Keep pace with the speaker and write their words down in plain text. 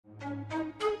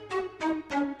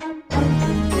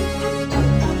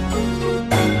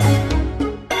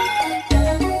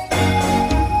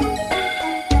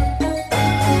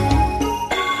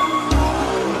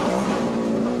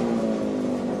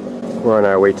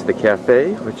way to the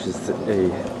cafe, which is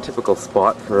a typical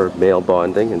spot for male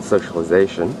bonding and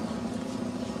socialization.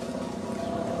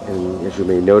 And as you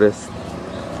may notice,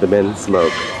 the men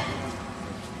smoke.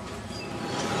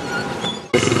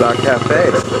 This is our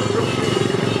cafe.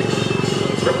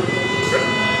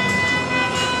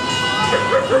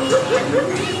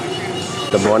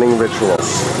 The morning ritual.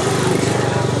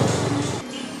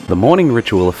 The morning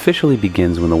ritual officially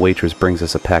begins when the waitress brings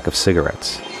us a pack of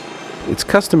cigarettes. It's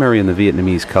customary in the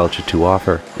Vietnamese culture to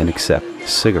offer and accept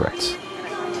cigarettes.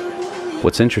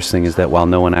 What's interesting is that while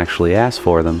no one actually asks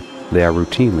for them, they are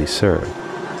routinely served.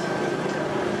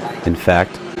 In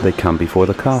fact, they come before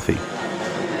the coffee.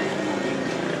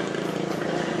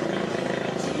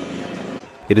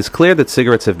 It is clear that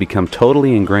cigarettes have become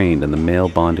totally ingrained in the male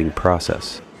bonding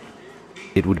process.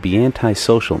 It would be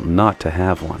antisocial not to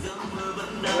have one.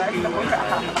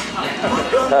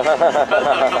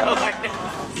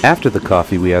 After the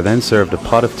coffee, we are then served a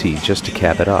pot of tea just to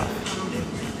cap it off.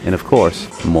 And of course,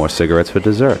 more cigarettes for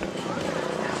dessert.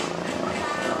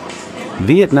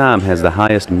 Vietnam has the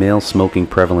highest male smoking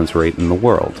prevalence rate in the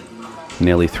world.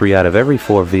 Nearly 3 out of every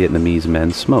 4 Vietnamese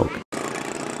men smoke.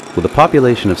 With a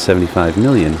population of 75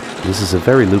 million, this is a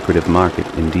very lucrative market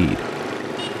indeed.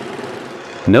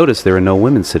 Notice there are no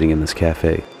women sitting in this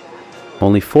cafe.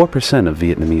 Only 4% of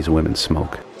Vietnamese women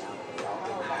smoke.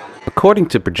 According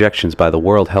to projections by the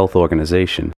World Health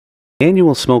Organization,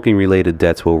 annual smoking-related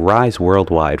deaths will rise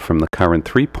worldwide from the current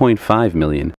 3.5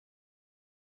 million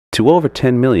to over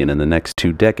 10 million in the next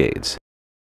 2 decades.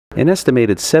 An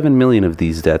estimated 7 million of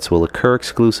these deaths will occur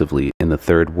exclusively in the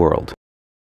Third World.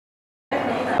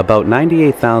 About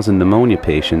 98,000 pneumonia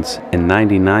patients and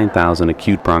 99,000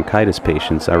 acute bronchitis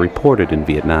patients are reported in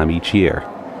Vietnam each year.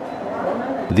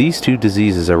 These 2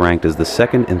 diseases are ranked as the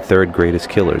 2nd and 3rd greatest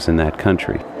killers in that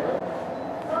country.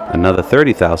 Another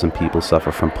 30,000 people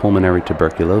suffer from pulmonary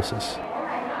tuberculosis.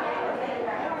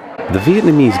 The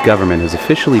Vietnamese government has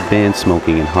officially banned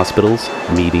smoking in hospitals,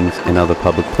 meetings, and other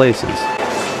public places.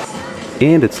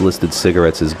 And it's listed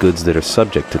cigarettes as goods that are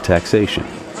subject to taxation.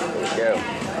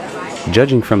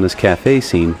 Judging from this cafe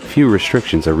scene, few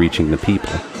restrictions are reaching the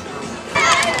people.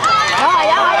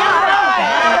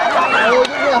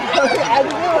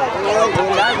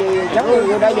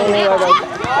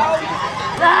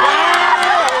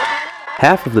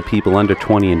 Half of the people under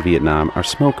 20 in Vietnam are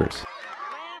smokers.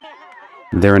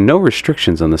 There are no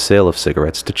restrictions on the sale of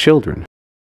cigarettes to children.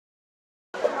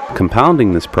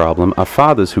 Compounding this problem are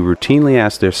fathers who routinely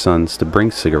ask their sons to bring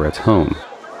cigarettes home,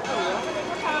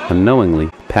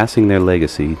 unknowingly passing their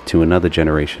legacy to another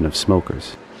generation of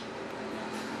smokers.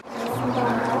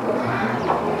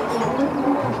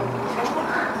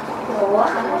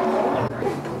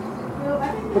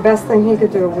 The best thing he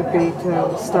could do would be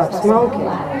to stop smoking,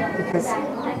 because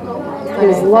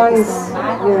his lungs,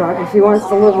 you know, if he wants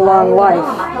to live a long life,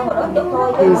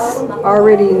 he's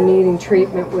already needing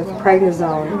treatment with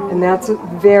prednisone, and that's a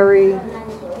very,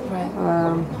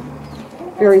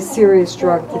 very serious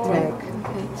drug to take.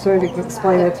 So if you can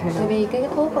explain it to him.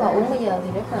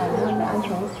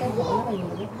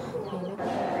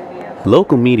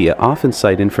 Local media often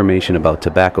cite information about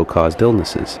tobacco-caused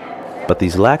illnesses, but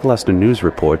these lackluster news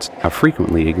reports are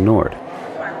frequently ignored.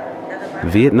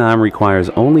 Vietnam requires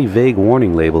only vague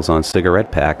warning labels on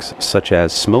cigarette packs, such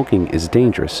as "smoking is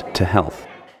dangerous to health."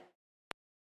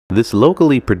 This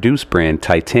locally produced brand,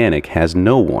 Titanic, has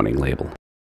no warning label.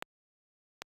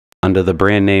 Under the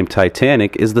brand name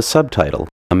Titanic is the subtitle,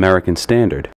 American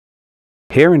Standard.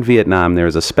 Here in Vietnam, there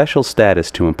is a special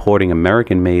status to importing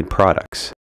American-made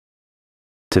products.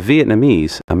 To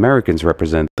Vietnamese, Americans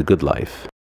represent the good life.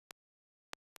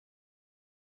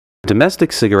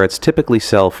 Domestic cigarettes typically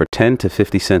sell for 10 to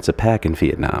 50 cents a pack in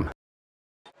Vietnam.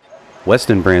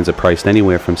 Western brands are priced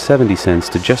anywhere from 70 cents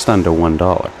to just under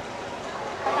 $1.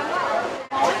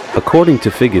 According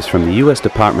to figures from the U.S.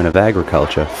 Department of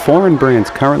Agriculture, foreign brands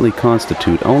currently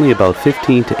constitute only about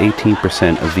 15 to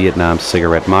 18% of Vietnam's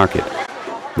cigarette market.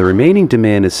 The remaining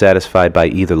demand is satisfied by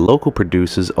either local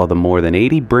producers or the more than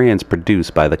 80 brands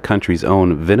produced by the country's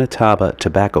own Vinataba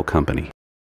Tobacco Company.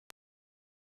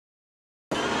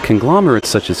 Conglomerates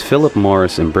such as Philip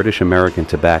Morris and British American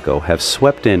Tobacco have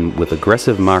swept in with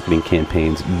aggressive marketing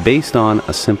campaigns based on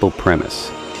a simple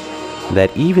premise: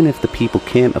 that even if the people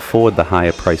can't afford the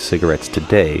higher priced cigarettes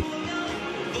today,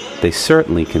 they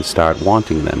certainly can start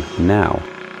wanting them now.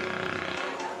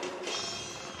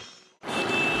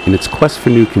 In its quest for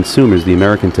new consumers, the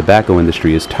American tobacco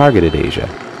industry has targeted Asia,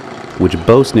 which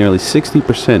boasts nearly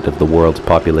 60% of the world's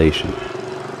population.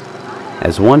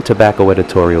 As one tobacco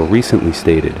editorial recently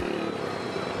stated,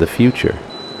 "The future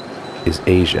is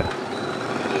Asia."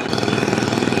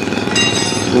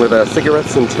 with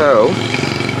cigarettes in tow,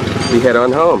 we head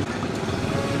on home.